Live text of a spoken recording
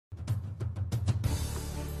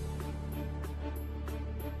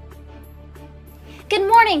Good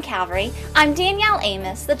morning, Calvary. I'm Danielle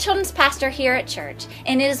Amos, the children's pastor here at church,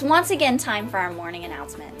 and it is once again time for our morning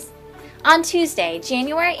announcements. On Tuesday,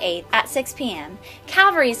 January 8th at 6 p.m.,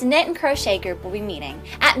 Calvary's Knit and Crochet group will be meeting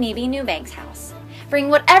at Mebe Newbank's house. Bring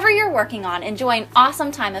whatever you're working on, enjoy an awesome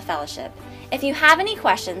time of fellowship. If you have any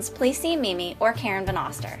questions, please see Mimi or Karen Van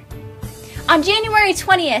Oster. On January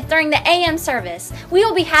 20th, during the AM service, we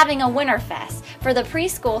will be having a Winter Fest for the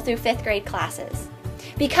preschool through 5th grade classes.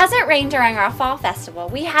 Because it rained during our fall festival,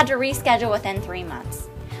 we had to reschedule within 3 months.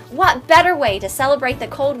 What better way to celebrate the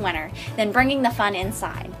cold winter than bringing the fun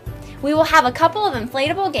inside? We will have a couple of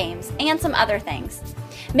inflatable games and some other things.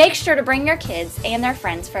 Make sure to bring your kids and their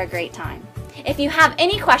friends for a great time. If you have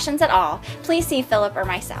any questions at all, please see Philip or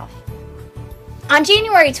myself. On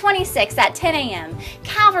January 26th at 10 a.m.,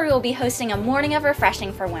 Calvary will be hosting a morning of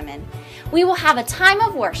refreshing for women. We will have a time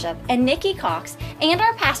of worship, and Nikki Cox and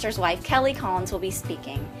our pastor's wife, Kelly Collins, will be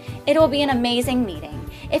speaking. It will be an amazing meeting.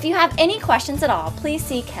 If you have any questions at all, please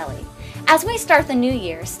see Kelly. As we start the new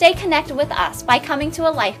year, stay connected with us by coming to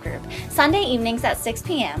a life group Sunday evenings at 6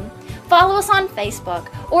 p.m., follow us on Facebook,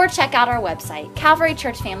 or check out our website,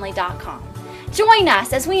 calvarychurchfamily.com. Join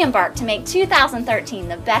us as we embark to make 2013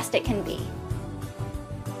 the best it can be.